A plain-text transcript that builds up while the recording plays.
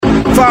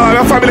Fala,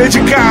 minha família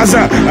de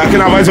casa, aqui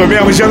na voz eu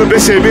mesmo, já não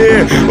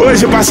perceber.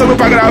 Hoje passando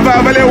pra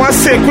gravar, valeu uma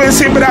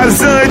sequência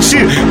embrasante.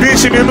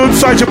 20 minutos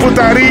só de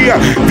putaria,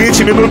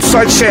 20 minutos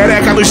só de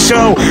xereca no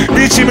chão,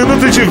 20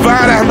 minutos de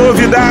várias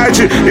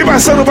novidades. E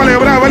passando pra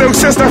lembrar, valeu que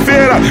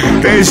sexta-feira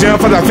tem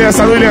jampa da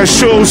festa no Ilha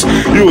Shows.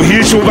 E o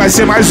ritmo vai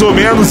ser mais ou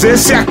menos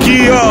esse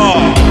aqui, ó.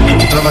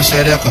 Trava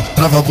xereca,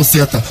 trava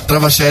buceta,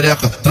 trava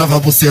xereca, trava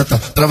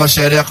buceta, trava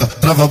xereca,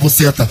 trava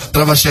buceta,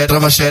 trava xereca,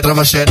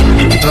 trava xereca,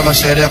 trava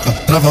xereca,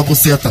 trava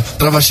buceta,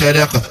 trava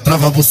xereca,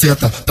 trava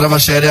buceta, trava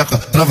xereca,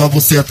 trava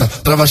buceta,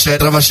 trava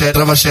xereca,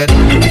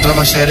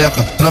 trava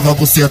xereca, trava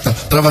buceta,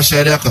 trava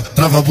xereca,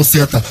 trava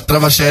buceta,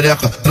 trava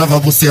xereca, trava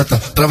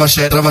buceta, trava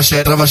xereca,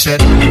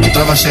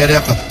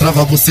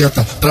 trava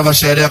buceta, trava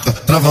xereca,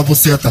 trava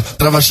buceta,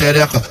 trava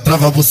xereca,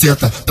 trava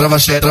buceta, trava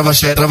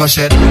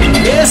xereca.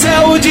 Esse é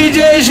o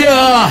DJ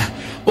Jean,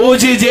 o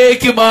DJ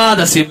que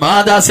manda, se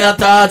manda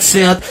sentado,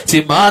 senta,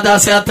 se manda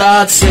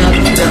sentado, senta.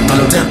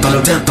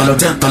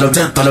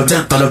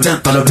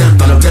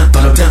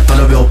 Senta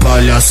no meu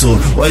palhaço,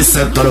 oi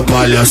senta no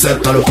palhaço,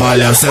 senta no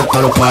palhaço,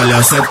 senta no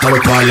palhaço, senta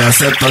no palhaço,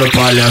 senta no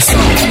palhação.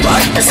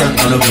 Vai,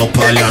 senta no meu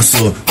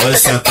palhaço, oi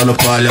senta no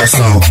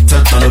palhação,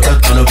 senta no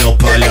meu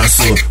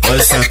palhaço,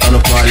 oi senta no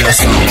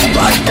palhação.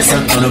 Vai,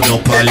 senta no meu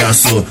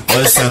palhaço,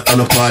 oi senta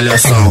no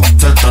palhação,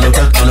 senta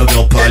no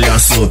meu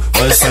palhaço,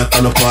 oi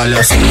senta no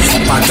palhação.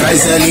 Pra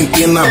trás ela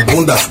empina a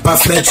bunda, pra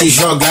frente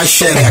joga a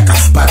xereca.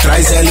 Pra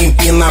trás ela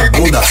empina a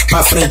bunda,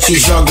 pra frente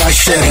joga a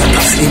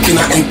xereca.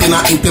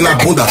 Empina a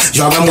bunda,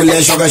 joga a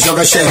mulher, joga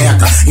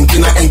xereca.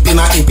 Empina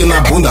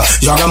a bunda,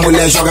 joga a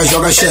mulher,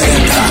 joga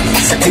xereca.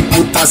 Que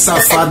puta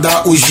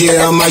safada, o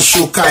Jean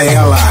machuca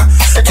ela.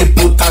 Que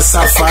puta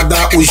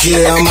safada, o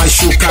Jean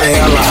machuca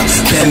ela.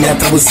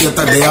 Penetra a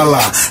buceta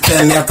dela,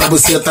 penetra a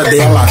buceta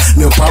dela.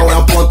 Meu pau é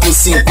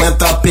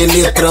 1.50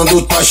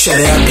 penetrando tua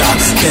xereca.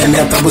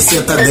 Penetra a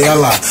buceta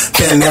dela,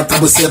 penetra a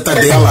buceta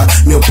dela.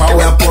 Meu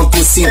pau é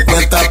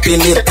 1.50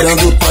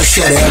 penetrando tua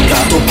xereca.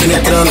 Tô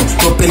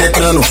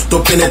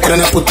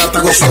penetrando, a puta tá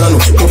gostando.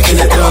 Tô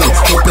penetrando, a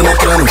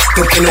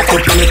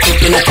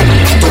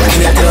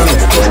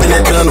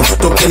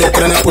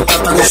puta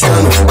tá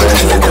gostando.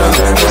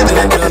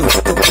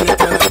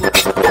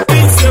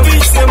 Fim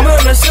de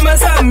semana, chama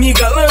as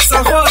amigas,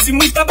 lança rosa e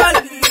muita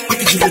baleia.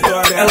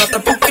 Ela tá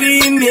pro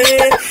crime,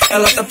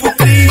 ela tá pro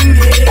crime,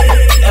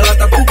 ela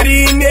tá pro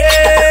crime.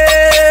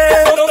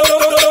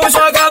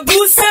 Joga a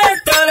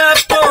buceta na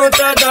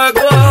ponta da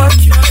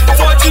Glock.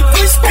 Forte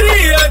pros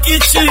cria que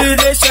te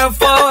deixa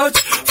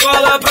forte.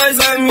 Fala pras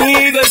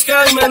amigas que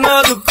as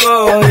menor do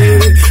corre,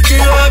 que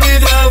a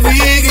vida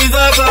vive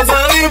da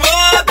casa no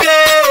Ibope.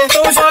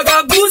 Então joga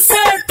a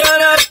buceta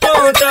na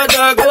ponta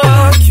da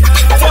Glock.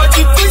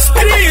 Forte pros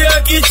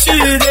cria que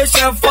te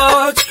deixa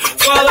forte.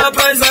 Fala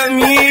pras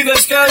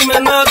amigas que as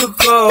menor do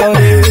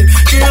corre,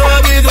 que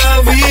a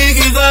vida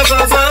vive da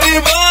casa no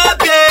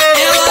Ibope.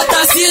 Ela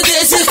tá se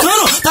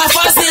dedicando, tá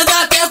fazendo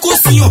até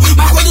cursinho.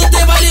 Mas quando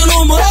tem baile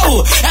no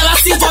morro, ela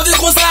se envolve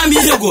com os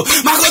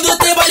amigos. Mas quando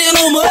tem baile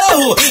no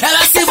morro, ela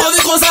se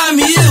envolve com os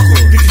amigos.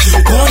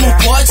 Como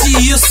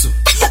pode isso?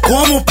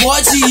 Como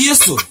pode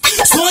isso?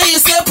 Sonhei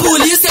ser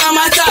polícia,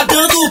 mas tá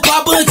dando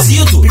pra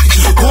bandido.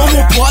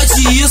 Como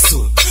pode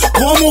isso?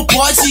 Como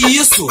pode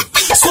isso?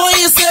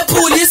 Sonhei ser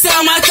polícia,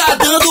 mas tá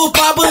dando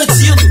pra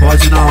bandido.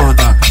 Fode na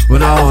onda, ou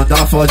na onda,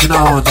 ela fode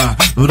na onda.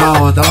 Ou na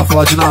onda, ela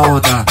fode na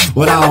onda.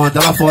 Ou na onda,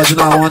 ela fode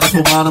na onda,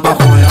 fumando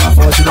maconha, ela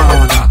fode na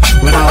onda.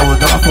 Ou na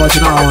onda, ela fode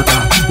na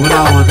onda. Ou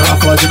na onda, ela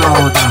fode na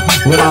onda.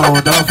 Ou na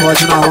onda, ela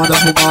fode na onda,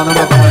 fumando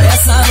maconha.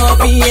 Essa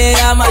novinha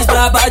é a mais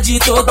braba de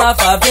toda a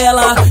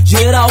favela.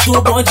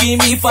 Geraldo Bonde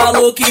me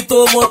falou que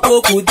tomou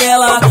pouco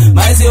dela,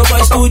 mas eu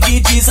gosto de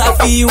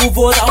desafio,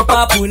 vou dar um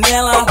papo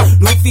nela.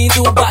 No fim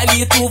do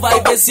baile tu vai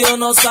ver se eu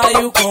não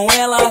saio com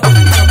ela.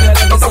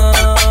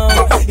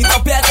 Então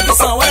pega a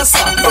visão, olha só.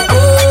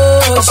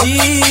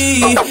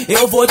 Hoje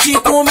eu vou te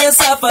comer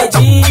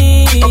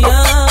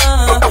safadinha,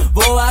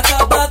 vou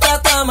acabar com a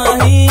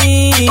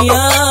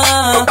tamarrinha,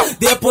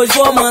 depois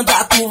vou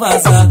mandar tu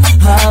vazar.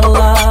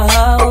 Rala,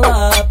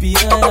 rala,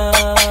 piranha.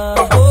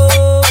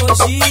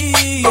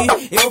 Hoje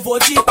eu vou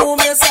te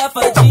comer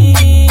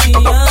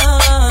safadinha,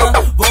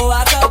 vou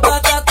acabar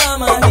com a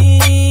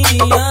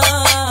tamarrinha,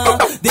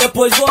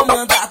 depois vou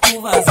mandar tu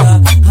vazar.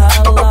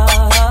 Rala,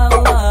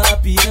 rala,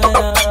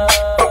 piranha.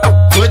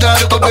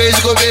 Cuidado com o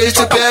beijo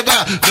te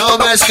pega. Não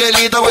mexe que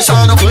ele tá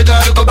gostando.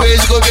 Cuidado com o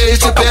beijo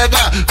te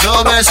pega.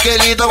 Não mexe que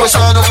ele tá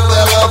gostando.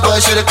 Ela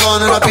vai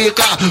xerecando na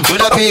pica. Foi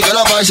na pica,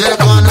 ela vai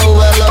xerecando.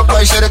 Ela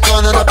vai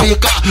xerecando na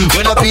pica.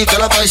 Foi na pica,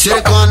 ela vai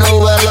xerecando.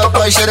 Ela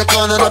vai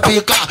xerecando na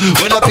pica.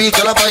 Foi na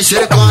pica, ela vai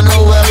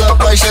xerecando. Ela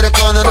vai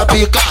xerecando na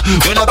pica.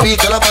 Foi na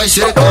pica, ela vai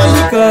xerecando.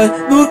 Hoje cai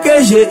no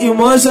QG e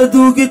mostra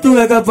do que tu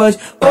é capaz.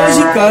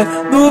 Hoje cai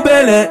no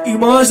Belém e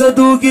mostra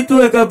do que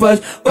tu é capaz.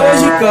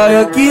 Hoje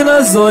cai aqui na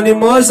zona e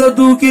mostra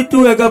do que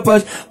tu é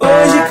capaz.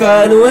 Hoje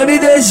cai no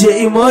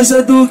MDG e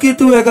mostra do que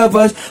tu é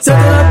capaz. Senta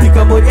na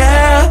pica,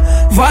 mulher,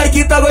 vai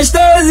que tá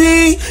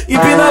gostosinho.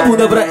 Empina a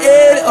bunda pra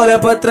ele, olha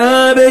pra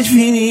trás, beijo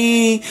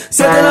fininho.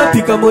 Senta na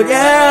pica,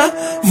 mulher,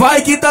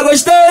 vai que tá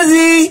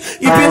gostosinho.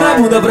 Empina a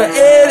bunda pra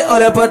ele,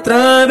 olha pra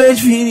trás,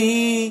 beijo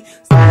fininho.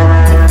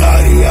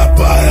 Putaria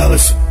pra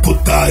elas,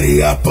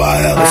 putaria pra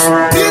elas.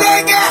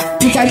 Piranha!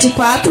 Pica de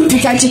quatro,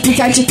 pica de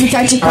quatro.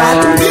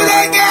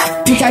 Piranha!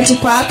 Pica de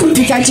quatro,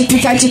 pica de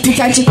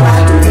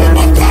quatro.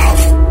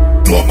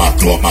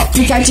 Toma.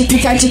 Pica de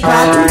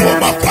quatro.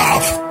 Toma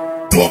pau.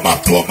 Toma.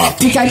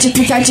 Pica de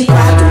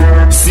quatro.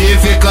 Se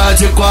ficar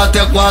de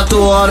 4 é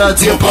 4 horas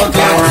de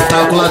poder.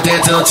 Taco lá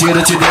dentro, não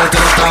tira de dentro.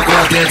 Taco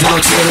lá dentro, não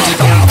tira de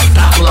dentro.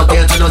 Taco lá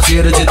dentro, não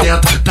tira de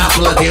dentro.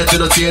 Taco lá dentro,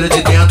 não tira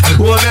de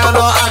dentro. O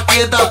menor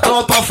aqui da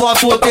tropa for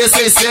fuder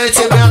sem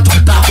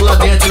sentimento. Taco lá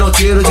dentro, não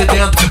tira de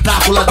dentro.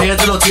 Taco lá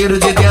dentro, não tira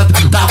de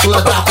dentro. Taco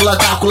lá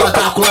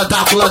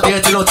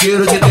dentro, não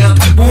tira de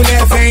dentro.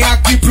 Mulher, vem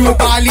aqui pro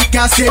baile que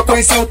a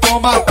sequência é o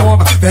toma.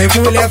 Vem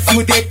mulher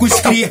fuder com os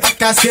cria,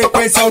 que a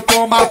sequência é o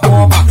toma.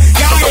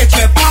 E aí,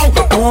 que é pau?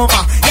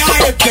 Toma. E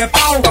aí, que é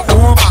pau?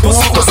 Toma.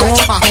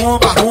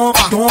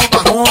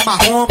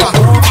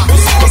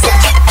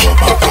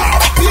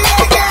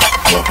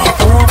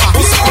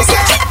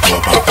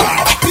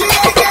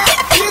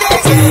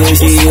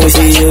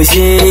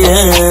 Hoje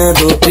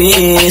ando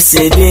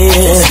perceber,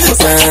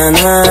 tá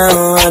na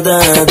onda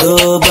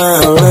do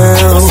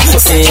balão.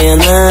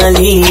 Cena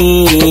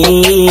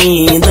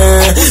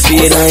linda,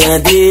 piranha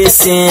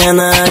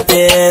descendo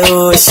até o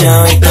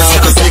chão. Então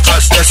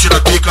Desce na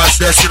pica,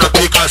 desce na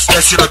pica,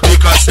 desce na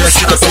pica,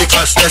 desce na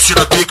pica, desce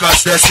na pica,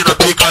 desce na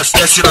pica,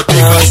 desce na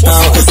pica.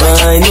 então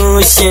vai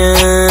no chão,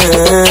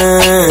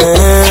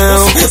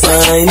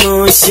 vai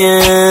no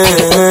chão.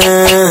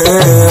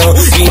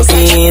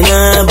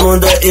 Empina a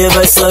bunda e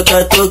vai só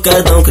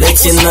catucadão.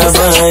 Cretina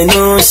vai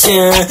no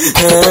chão,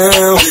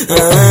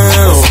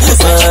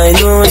 vai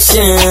no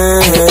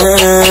chão,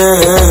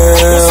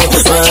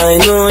 vai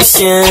no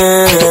chão.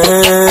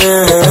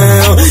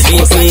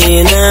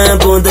 Empina a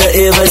bunda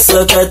e vai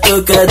só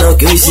catucadão,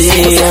 que o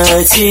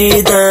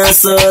gigante dá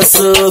só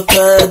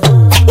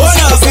socadão. Oi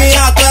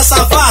novinha, tu é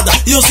safada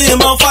e os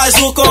irmãos faz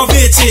o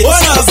convite.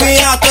 Oi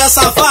novinha, tu é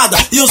safada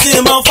e os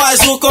irmãos faz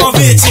o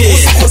convite.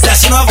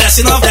 Desce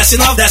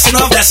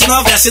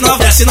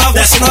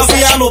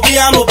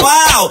novinha no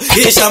pau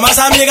e chama as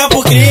amigas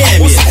pro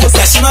crime.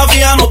 Desce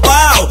novinha no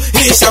pau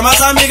e chama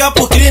as amigas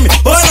pro crime.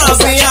 Oi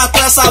novinha, tu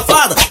é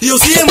safada e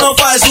os irmãos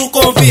faz o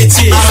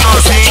convite. A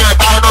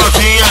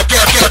novinha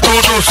quer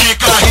tudo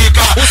fica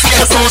rica,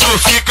 quer tudo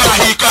fica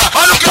rica.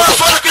 Olha o que ela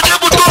fala que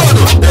tempo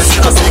todo. Desce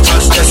na pica,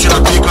 desce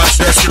na pica,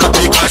 desce na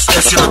pica,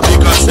 desce na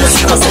pica,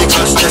 desce na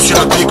pica, desce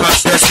na pica,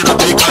 desce na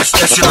pica,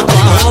 desce na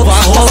pica.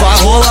 Vai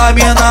rolar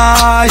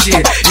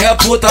homenagem, é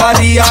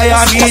putaria e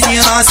a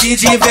menina se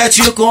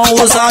diverte com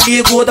os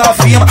amigos da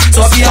firma.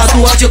 Sobe as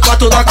duas de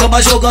quatro na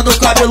cama jogando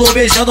cabelo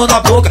beijando na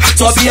boca.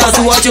 Sobe as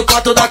duas de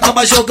quatro na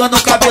cama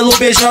jogando cabelo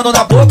beijando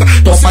na boca.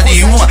 Toma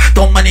nenhuma,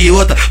 toma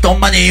nenhuma,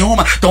 toma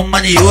nenhuma, toma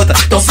nenhuma,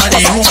 toma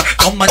nenhuma,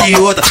 toma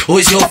nenhuma.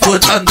 Hoje eu vou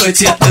da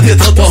noite toda,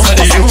 então toma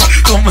nenhuma,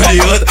 toma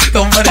nenhuma,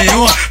 toma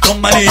nenhuma,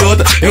 toma nenhuma.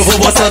 Eu vou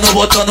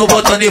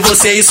botando em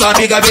você e sua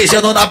amiga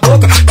beijando na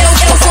boca.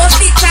 Eu vou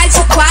ficar de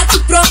quatro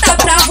pronta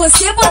pra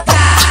você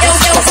botar. Eu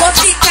vou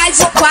ficar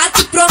de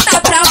quatro pronta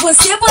pra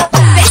você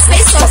botar.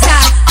 Vem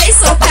soltar, vem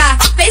soltar,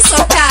 vem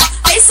soltar,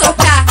 vem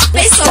soltar,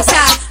 vem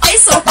soltar, vem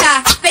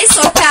soltar, vem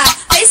soltar,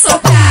 vem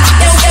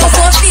soltar. Eu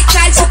vou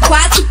ficar de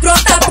quatro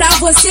pronta pra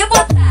você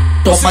botar.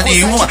 Toma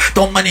nenhuma,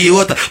 toma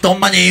nenhuma,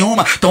 toma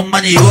nenhuma,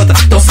 toma nenhuma,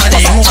 toma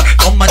nenhuma,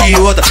 toma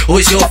nenhuma.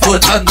 Hoje eu vou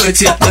da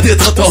noite toda,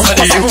 então toma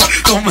nenhuma,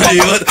 toma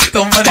nenhuma,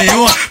 toma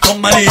nenhuma,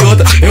 toma nenhuma.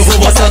 Eu vou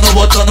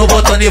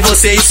botando em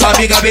você e sua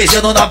amiga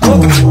beijando na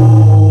boca.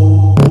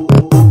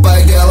 O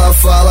pai dela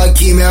fala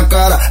que minha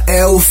cara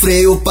é o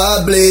freio pra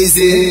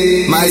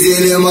blazer, mas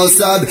ele mal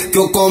sabe que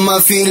eu como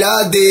a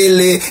filha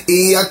dele.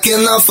 E aqui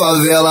na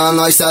favela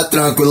nós tá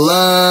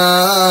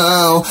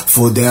tranquilão,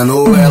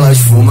 fudendo elas,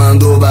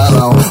 fumando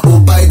balão.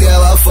 O pai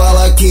dela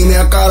fala que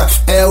minha cara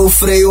é o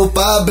freio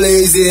pra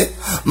blazer,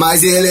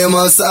 mas ele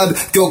mal sabe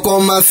que eu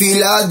como a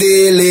filha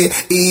dele.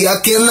 E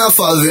aqui na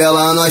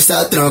favela nós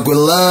tá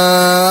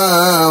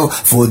tranquilão,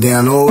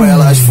 fudendo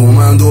elas,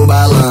 fumando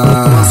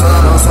balão.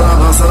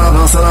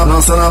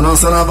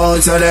 Dança na bola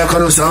de xereca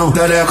no chão,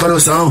 xereca no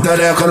chão,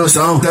 xereca no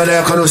chão,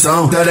 xereca no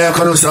chão,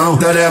 xereca no chão,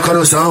 xereca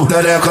no chão,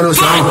 xereca no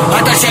chão.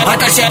 Xereca no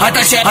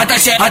chão, xereca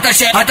no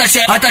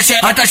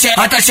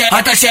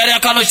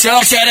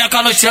chão, xereca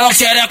no chão,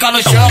 xereca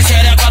no chão, xereca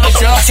no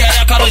chão,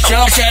 xereca no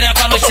chão,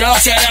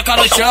 xereca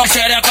no chão,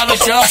 xereca no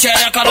chão,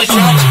 xereca no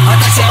chão,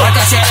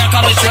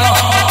 xereca no chão.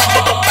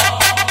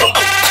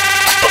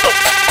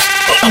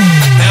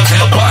 É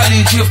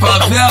baile de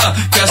favela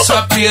que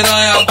essa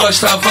piranha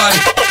gosta, vai.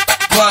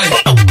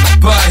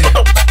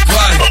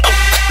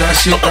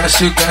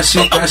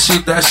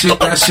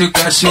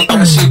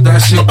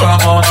 com a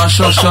mão na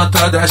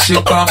xoxota, desce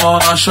com a mão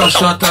na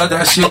xoxota,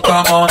 desce com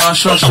a mão na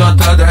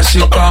xoxota, desce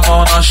com a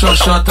mão na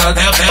xoxota.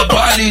 É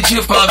baile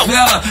de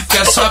favela que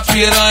essa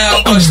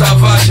piranha gosta,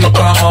 vai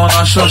com a mão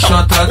na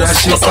xoxota,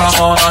 desce com a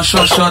mão na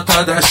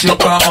xoxota, desce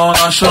com a mão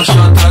na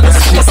xoxota,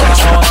 desce com a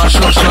mão na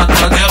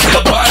xoxota.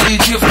 É baile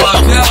de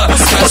favela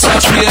que essa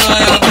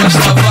piranha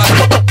gosta, vai.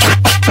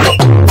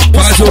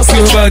 Faz o que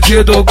o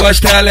bandido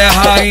gosta, ela é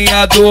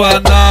rainha do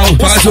anal.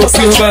 Faz o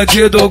que o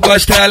bandido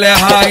gosta, ela é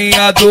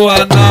rainha do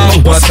anal.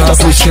 Bota a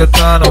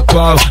buceta no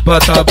pau,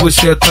 bota a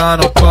buceta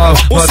no pau,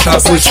 bota a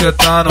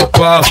buceta no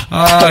pau.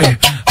 Ai,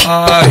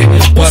 ai,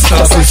 bota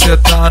a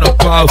buceta no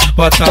pau,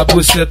 bota a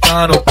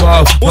buceta no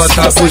pau,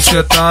 bota a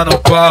buceta no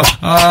pau.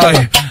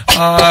 Ai,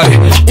 ai.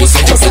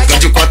 Fica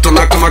de quatro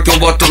na cama que eu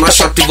boto na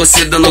chata e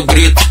você dando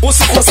grito.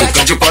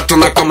 Fica de quatro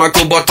na cama que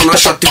eu boto na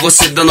chata e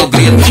você dando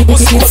grito.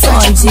 Me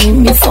fode,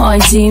 me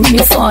fode,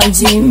 me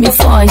fode, me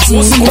fode,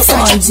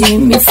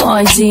 me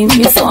fode,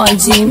 me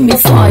fode, me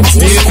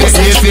fode. E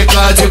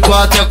ficar de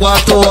 4 é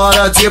 4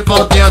 horas de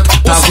pau dentro.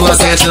 Tá com a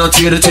dente, não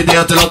tira de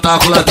dentro. Não tá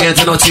com a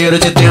dente, não tira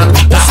de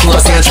dentro. Tá com a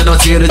dente, não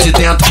tira de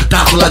dentro.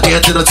 Tá com a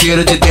dente, não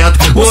tira de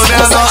dentro. O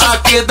menor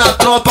aqui da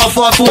tropa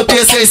for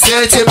fuder sem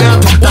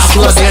sentimento. Tá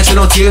com a dente,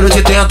 não tira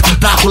de dentro.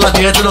 Tá com a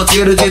dente, não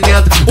tira de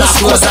dentro. Tá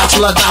com a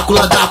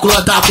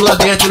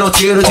dente, não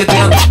tira de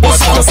dentro.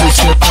 Bota a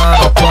buceta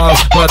no pau,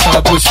 bota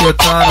a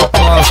buceta no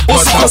pau,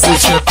 bota a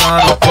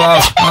buceta no pau.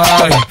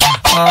 Ai,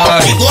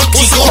 ai.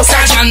 Ficou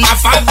saja na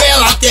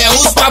favela, até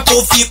os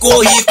papos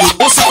ficou rico.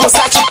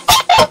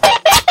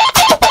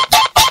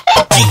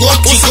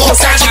 Ficou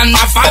saja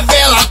na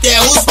favela,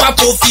 até os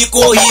papos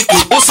ficou rico.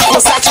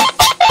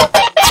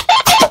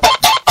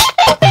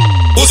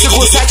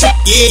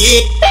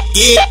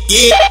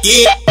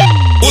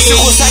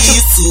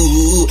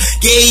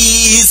 Que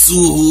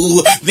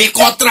isso? Vem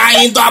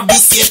contraindo a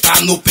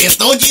buceta no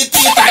pentão de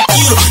 30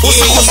 quilos.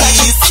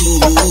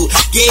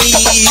 Que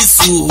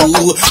isso?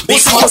 Vem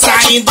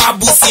contraindo a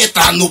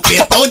buceta no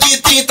pentão de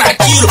 30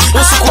 quilos.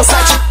 Essa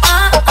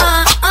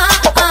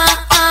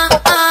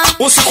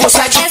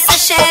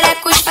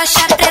xereca, os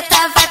faixa preta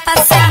vai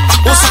passar.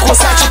 Essa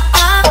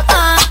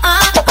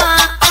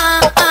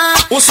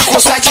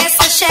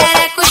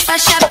xereca, os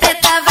faixa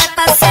preta vai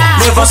passar.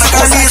 Levanta a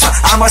camisa,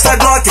 amostra a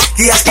Glock,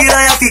 que as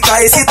piranha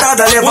fica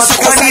excitada. Levanta a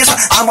camisa,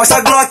 amostra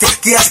a Glock,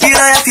 que as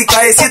piranha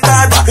fica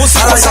excitada.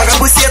 Ela joga a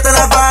buceta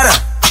na vara,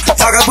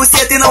 joga a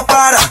buceta e não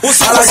para.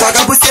 Ela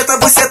joga a buceta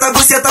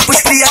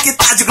pros cria que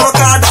tá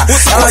desglocada.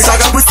 Ela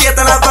joga a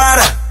buceta na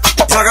vara,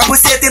 joga a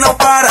buceta e não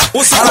para.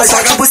 Ela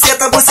joga a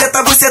buceta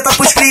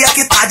pros cria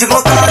que tá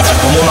desglocada.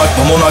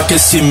 Vamos no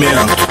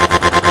aquecimento.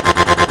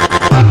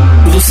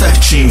 Tudo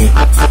certinho.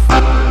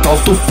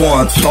 Solta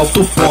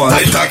o ponto.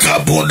 Aí taca a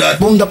bunda,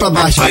 Bunda pra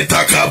baixo, aí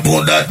taca a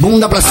bunda,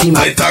 bunda pra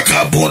cima, aí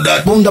taca a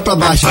bunda, bunda pra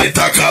baixo, aí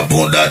taca a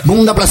bunda,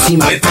 bunda pra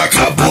cima. aí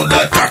taca a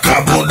bunda, taca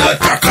a bunda,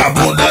 taca a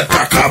bunda,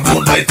 taca a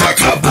bunda, aí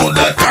taca a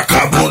bunda, taca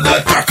a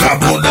bunda, taca a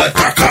bunda,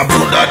 taca a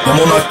bunda.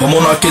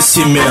 Vamos no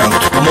aquecimento.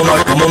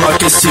 Vamos no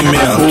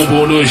aquecimento.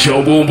 Bumbum no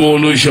chão, bumbum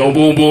no chão,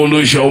 bumbum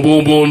no chão,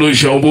 bumbum no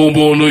chão,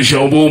 bumbum no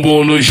chão,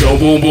 bumbum no chão,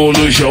 bumbum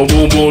no chão,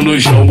 bumbum no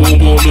chão,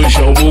 bumbum no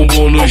chão,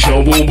 bumbum no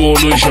chão, bumbum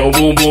no chão,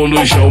 bumbum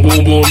no chão,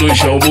 bumbum no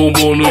chão,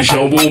 bumbum no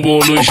chão, bumbum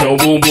no chão,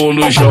 bumbum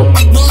no chão.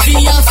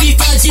 Novinha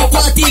fica de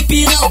 4 e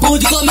pina a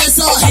bunda e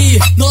começa a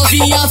rir.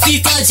 Novinha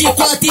fica de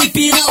 4 e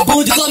pina a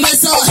bunda e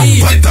começa a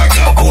rir. Vai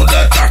taca a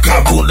bunda, taca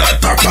a bunda,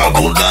 taca a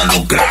bunda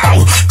no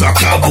grau.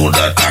 Taca a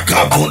bunda,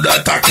 taca a bunda,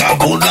 taca a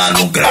bunda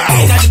no grau.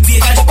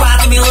 Fica de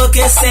 4 me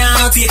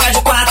enlouquecendo, fica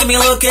de 4 me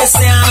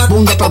enlouquecendo.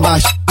 Bunda pra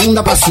baixo,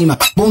 bunda pra cima,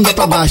 bunda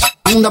pra baixo,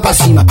 bunda pra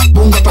cima,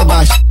 bunda pra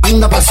baixo,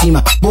 bunda pra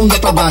cima, bunda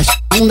pra baixo,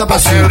 bunda pra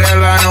cima.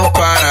 Ela não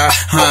para,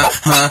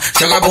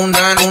 joga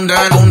bunda, bunda,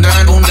 bunda,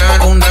 bunda,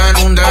 bunda,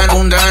 bunda,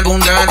 bunda,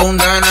 bunda,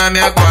 bunda na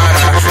minha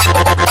cara.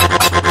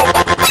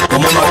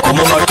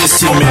 Vamos no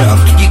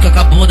aquecimento. Quica com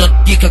a bunda,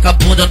 quica com a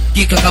bunda,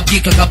 quica com a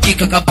bunda,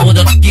 quica com a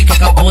bunda, quica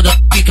com a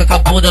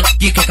bunda,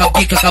 quica com a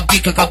bunda,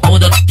 quica com a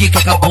bunda,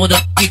 quica com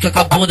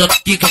a bunda,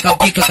 quica com a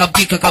bunda,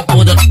 quica com a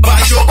bunda.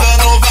 Vai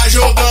jogando, vai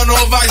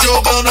jogando, vai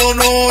jogando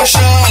no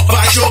chão.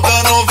 Vai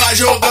jogando, vai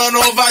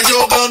jogando, vai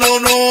jogando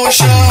no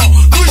chão.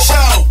 No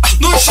chão,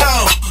 no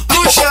chão,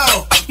 no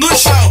chão, no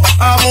chão.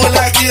 A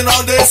mulher que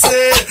não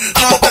descer,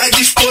 não tá em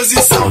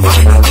disposição.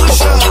 Vai no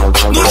chão,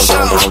 no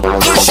chão,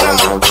 no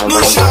chão,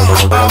 no chão.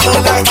 A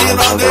mulher que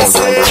não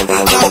descer,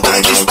 não tá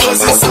em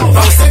disposição.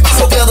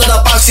 Solteiro da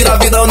parte, tira a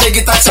vida, o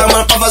nego tá te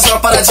chamando pra fazer uma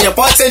paradinha.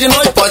 Pode ser de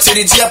noite, pode ser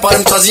de dia, para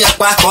mim sozinha,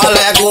 com a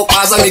colega ou com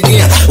as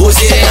amiguinhas. O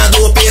gerente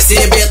do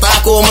PCB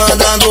tá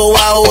comandando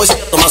a hoje.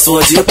 Toma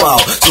sua de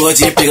pau, sua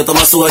de pica,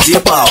 toma sua de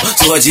pau,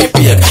 sua de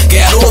pica.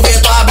 Quero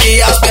ver tu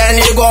abrir as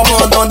pernas igual o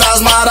Mondão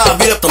das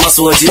Maravilhas. Toma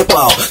sua de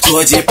pau,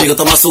 sua de pica,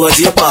 toma sua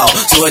de pau,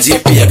 sua de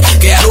pica.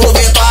 Quero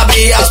ver tu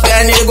abrir as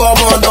pernas igual o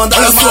Mondão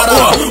das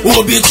Maravilhas.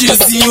 O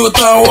beatzinho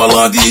tá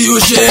rolando e o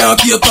Jean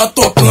aqui tá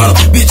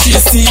tocando.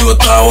 Beatzinho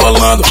tá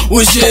rolando,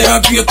 o Jean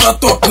aqui tá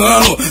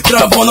tocando.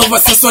 travando, vai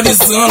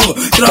sensualizando,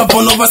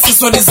 travando, vai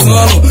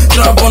sensualizando,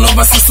 travando,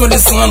 vai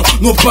sensualizando,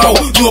 no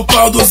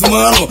pau dos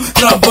mano,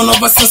 travando,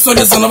 vai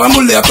sensualizando, vai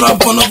mulher,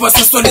 travando, vai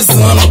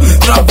sensualizando,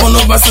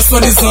 travando, vai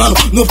sensualizando,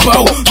 no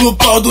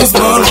pau dos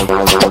mano.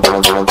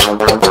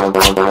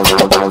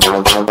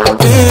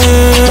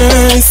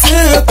 Vem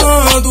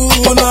sentando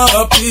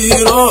na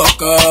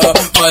piroca,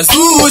 faz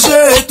do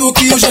jeito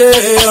que o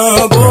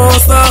Jean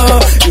gosta.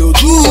 Eu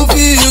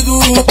duvido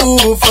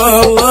tu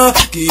falar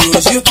que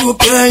hoje tu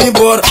quer ir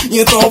embora,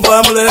 então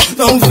vai mulher,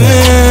 não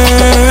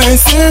vem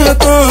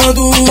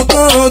sentando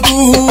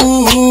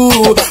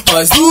tanto,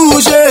 faz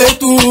do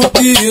jeito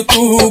que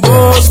tu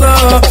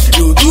gosta.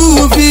 Eu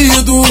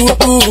duvido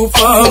tu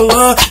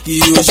falar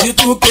que hoje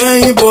tu quer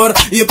ir embora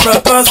e pra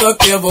casa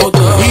quer voltar.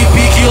 E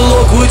pique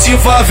louco de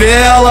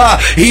favela,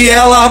 e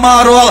ela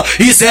marola,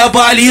 isso é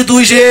baile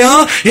do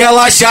Jean. E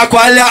ela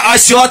chacoalha a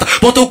xota,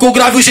 botou com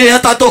grave, o Jean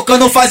tá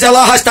tocando, faz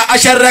ela arrastar a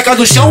xereca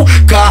no chão.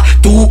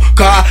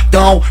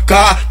 Catucadão,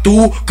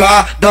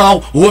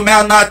 catucadão. O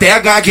menor até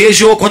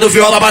gaguejou quando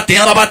viu ela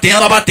batendo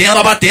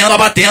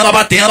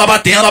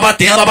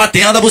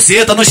a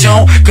buceta no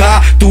chão.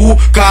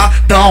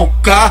 Catucadão,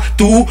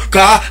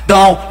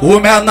 catucadão. O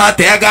menor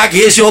até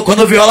gaguejou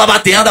quando viu ela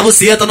batendo a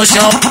buceta no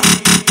chão.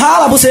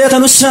 Rala a buceta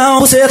no chão,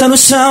 buceta no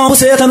chão,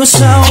 buceta no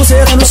chão,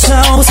 buceta no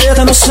chão,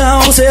 buceta no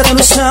chão, buceta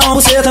no chão,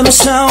 buceta no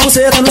chão,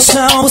 buceta no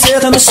chão,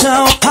 buceta no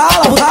chão.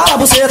 Rala a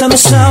buceta no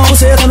chão,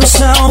 buceta no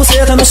chão,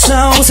 buceta no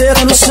chão,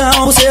 buceta no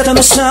chão, buceta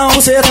no chão,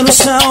 buceta no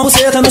chão,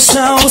 buceta no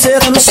chão,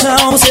 buceta no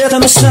chão, buceta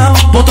no chão.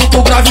 Botou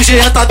pro grave, o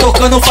Jean tá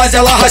tocando, faz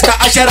ela arrastar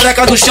a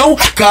xereca do chão.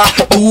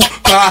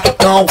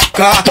 Catucadão,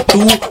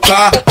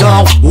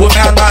 catucadão. O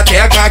menor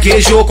até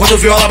gaguejou quando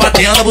viu ela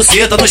batendo a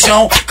buceta no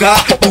chão.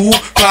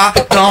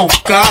 Catucadão,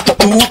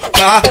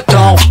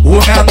 catucadão. O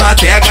menor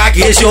até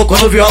gaguejou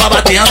quando viu ela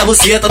batendo a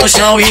buceta no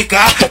chão. E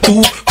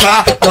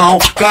catucadão,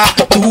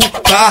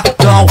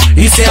 catucadão.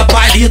 Isso é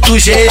baile do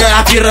Jean,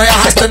 a piranha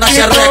arrastando a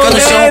xereca no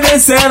chão. Vai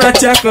descer na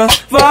tcheca,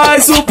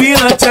 vai subir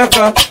na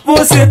tcheca.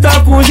 Você tá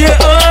com o Jean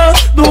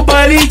no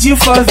baile de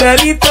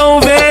favela, então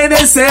vem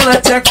descer na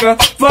tcheca,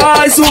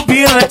 vai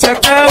subir na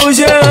tcheca. É o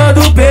Jean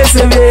do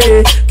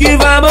PCV que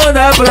vai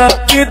mandar pra,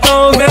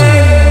 então vem.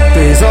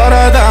 3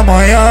 horas da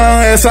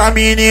manhã, essa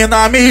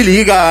menina me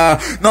liga,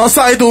 não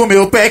sai do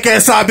meu pé,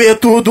 quer saber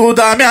tudo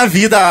da minha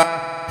vida.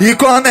 E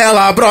quando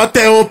ela brota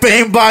é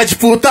open bar de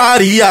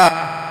putaria.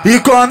 E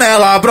quando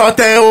ela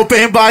brota é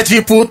open bar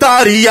de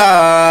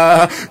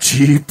putaria.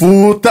 De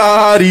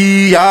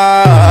putaria.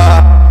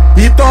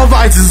 Então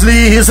vai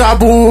desliza,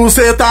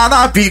 buceta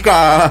na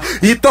pica.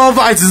 Então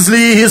vai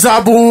desliza,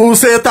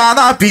 buceta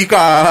na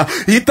pica.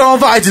 Então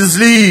vai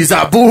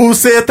desliza,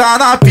 buceta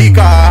na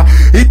pica.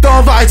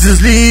 Então vai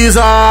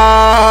desliza.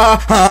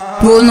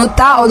 Vou no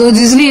tal do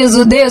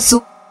deslizo,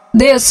 desço,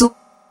 desço,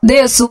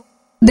 desço,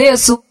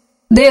 desço,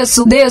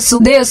 desço, desço,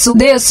 desço,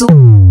 desço.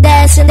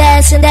 Desce,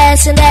 desce,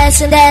 desce,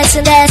 desce,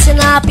 desce, desce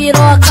na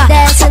piroca.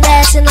 Desce,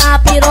 desce na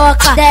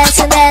piroca.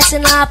 Desce, desce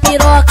na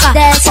piroca.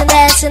 Desce,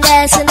 desce,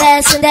 desce,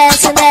 desce,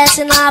 desce,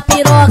 desce na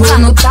piroca. Vou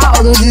no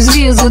tal do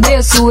deslizo,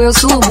 desço, eu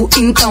subo.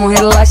 Então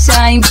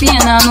relaxa,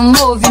 empina no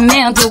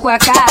movimento com a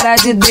cara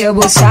de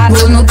debochado.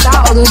 Vou no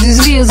tal do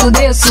deslizo,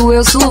 desço,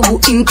 eu subo.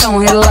 Então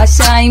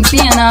relaxa,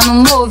 empina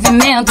no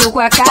movimento com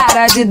a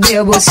cara de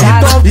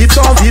debochado.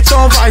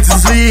 Então vai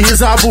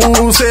desliza,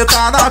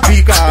 buceta na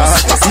pica.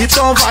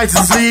 Então vai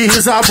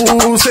desliza,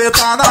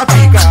 buceta na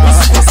pica.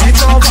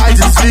 Então vai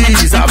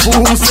desliza,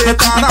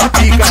 buceta na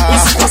pica.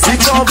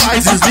 Então vai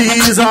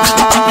desliza.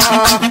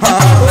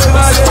 Oi,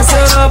 vai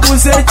descer na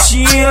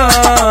bucetinha.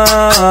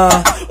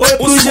 Oi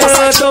pro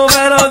Jean, então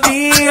vai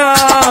novinha.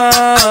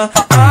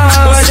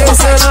 Vai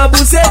descer na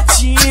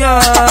bucetinha.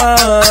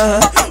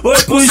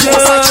 Oi pro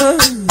Jean.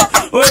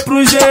 Oi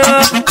pro Jean.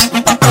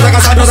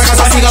 Nós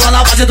casa amiga lá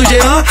na base do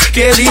Jean, que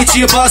ele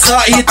te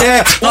passa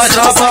ideia. Nós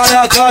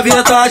trabalha com a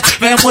verdade,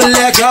 vem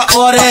moleque, a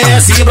hora é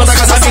essa. E brota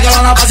com essa amiga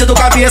lá na base do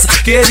cabeça,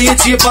 que ele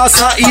te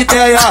passa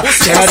ideia.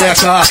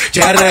 Xereca,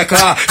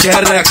 xereca,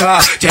 xereca,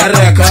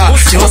 xereca.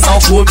 Se eu não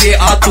comer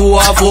a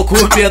tua, vou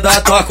comer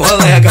da tua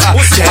colega.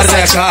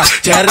 Xereca,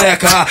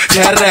 xereca,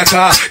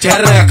 xereca,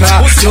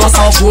 xereca. Se eu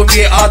não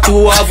comer a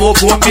tua, vou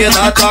comer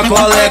da tua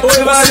colega.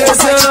 Oi, vai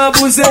descer na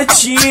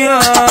bucetinha.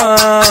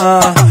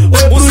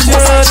 Oi pro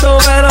Jean, então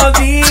vai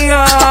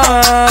novinha.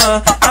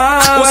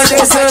 Vai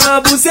descer na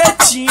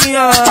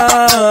bucetinha.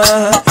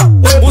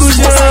 Oi pro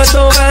Jean,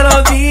 então vai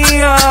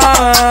novinha.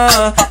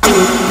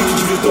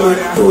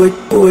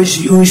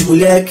 Hoje os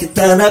moleque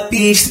tá na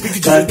pista,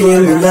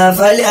 cabelo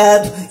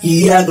navalhado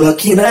e a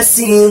Glock na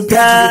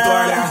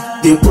cinta.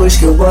 Depois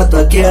que eu boto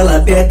aquela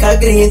beca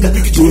gringa,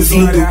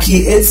 duvido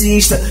que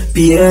exista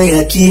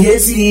piranha que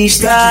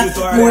resista.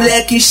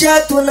 Moleque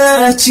chato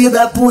na arte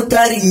da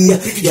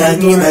putaria, e a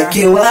mina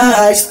que eu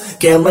arrasto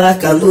quer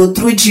marcar no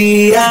outro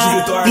dia.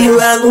 E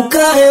lá no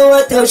carro eu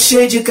até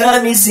cheio de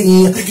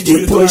camisinha.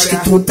 Depois que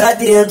tu tá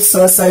dentro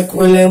só sai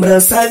com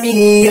lembrança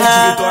minha.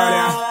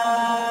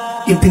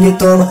 empina e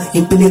toma,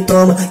 empina e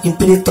toma,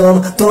 empina e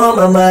toma,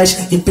 toma mais,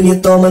 empina e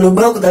toma no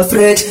banco da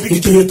frente,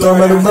 empina e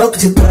toma no banco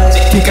de trás.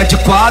 Fica de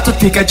quatro,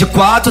 fica de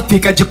quatro,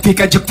 fica de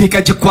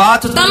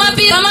quatro. Toma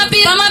pi, toma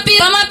pi, toma pi,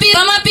 toma pi,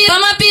 toma pi,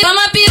 toma pi,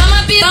 toma pi,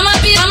 toma pi, toma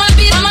pi, toma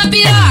pi, toma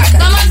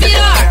piroca, toma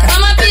piroca,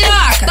 toma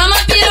piroca, toma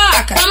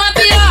piroca, toma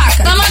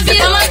piroca, toma pi,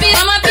 toma pi,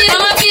 toma pi,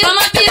 toma pi,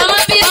 toma pi, toma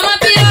pi, toma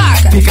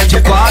piroca. Fica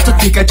de quatro,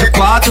 fica de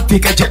quatro,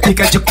 fica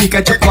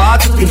de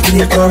quatro.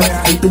 Empina e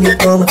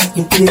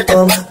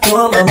toma,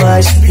 toma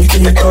mais,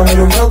 empina e toma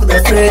no banco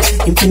da frente,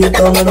 empina e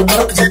toma no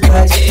banco de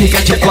trás.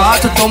 Fica de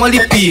quatro, toma-lhe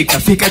pica,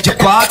 fica de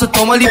quatro,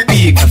 toma-lhe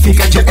pica,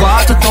 fica de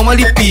quatro,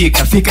 toma-lhe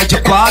pica, fica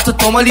de quatro,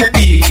 toma-lhe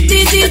pica.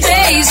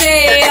 DJ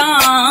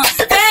Jean,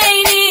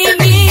 vem em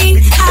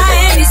mim,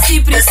 a MC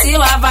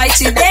Priscila vai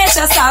te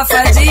deixar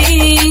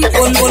safadinho.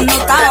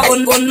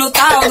 No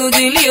tal do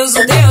deslizo,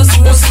 Deus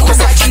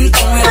usa,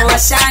 então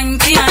relaxar,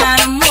 empina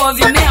no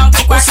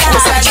movimento com a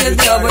cara de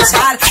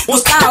debochar. O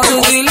tal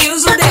do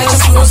deslizo,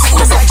 Deus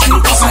usa,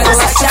 então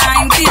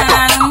relaxar,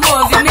 empina no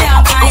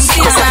movimento,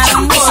 empina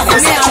no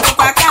movimento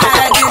com a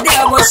cara de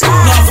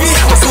debochar.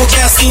 Novinha, tu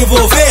quer se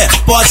envolver?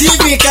 Pode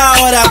vir cá a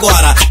hora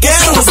agora.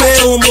 Quero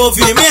ver o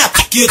movimento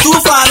que tu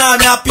faz na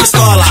minha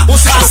pistola.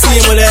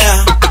 Assim,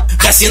 mulher.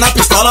 Desce na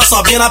pistola,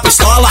 sobe na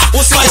pistola.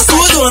 Faz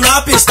tudo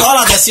na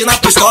pistola, desce na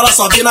pistola,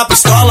 sobe na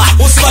pistola.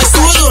 Faz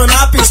tudo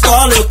na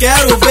pistola, eu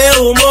quero ver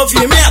o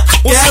movimento.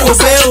 Quero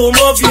ver o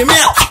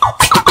movimento.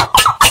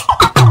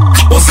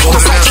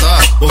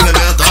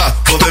 Movimenta,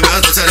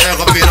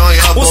 xereca,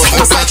 piranha.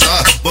 Movimenta,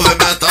 xereca,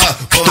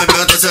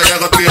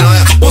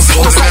 piranha.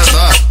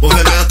 Movimenta,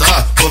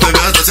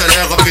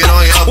 xereca,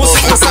 piranha.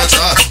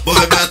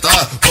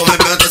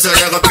 Movimenta,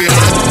 xereca,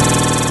 piranha.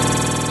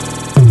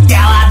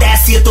 Ela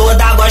desce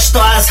toda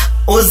gostosa,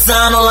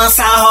 usando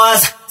lança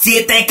rosa.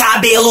 Se tem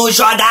cabelo,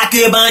 joga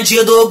que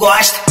bandido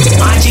gosta.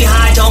 Mas de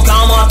rádio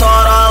com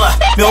Motorola,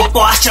 meu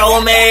porte é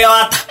o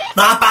meiota.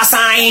 Nós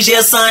passa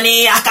injeção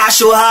e a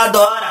cachorra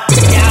adora.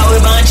 É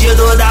os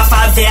bandidos da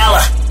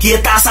favela que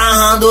tá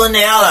sarrando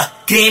nela.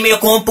 Crime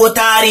com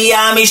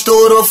putaria,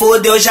 misturou,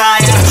 fudeu, já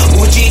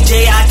era. O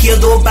DJ aqui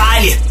do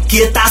baile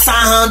que tá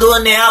sarrando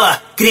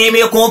nela.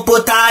 Crime com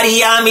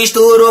putaria,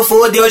 misturou,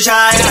 fudeu,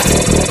 já era.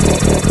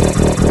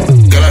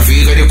 Que ela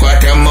fica de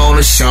quatro mão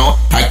no chão.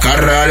 Ai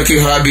caralho, que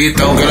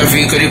rabitão. Que ela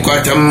fica de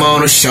quatro mão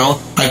no chão.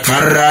 Ai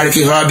caralho,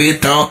 que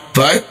rabitão.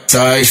 Vai,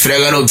 sai,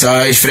 esfrega no,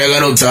 sai, esfrega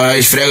no, sai,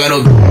 esfrega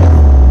no.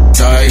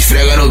 Sai,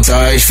 esfrega no,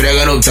 sai,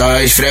 esfrega no,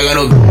 sai, esfrega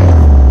no.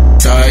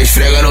 Sai,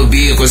 esfrega no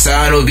bico,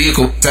 sai no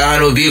bico, sai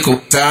no bico,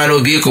 sai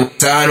no bico,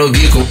 sai no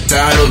bico,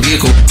 sai no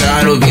bico,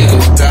 sai no bico,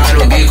 sai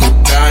no bico,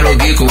 sai no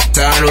bico,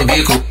 sai no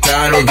bico,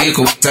 sai no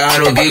bico, sai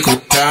no bico,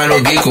 sai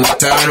no bico,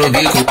 sai no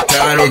bico,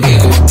 sai no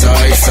bico.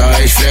 Sai,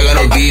 esfrega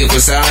no bico,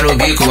 sai no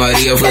bico,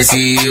 Maria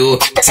fuzil.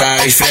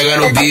 Sai, esfrega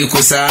no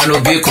bico, sai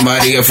no bico,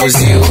 Maria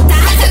fuzil.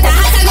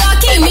 Sarraca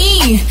Glock em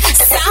mim,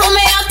 sarro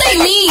meiota em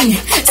mim.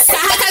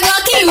 Sarraca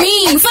Glock em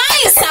mim,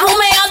 vai, sarro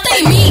meiota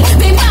em mim.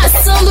 Vem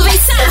passando, vem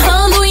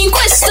sarrando,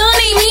 encostando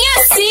em mim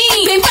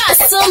assim. Vem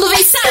passando,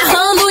 vem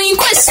sarrando,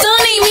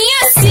 encostando em mim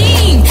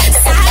assim.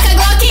 Sarraca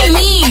Glock em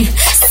mim,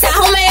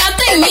 sarro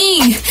meiota em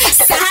mim.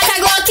 Sarraca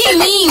Glock em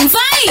mim,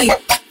 vai,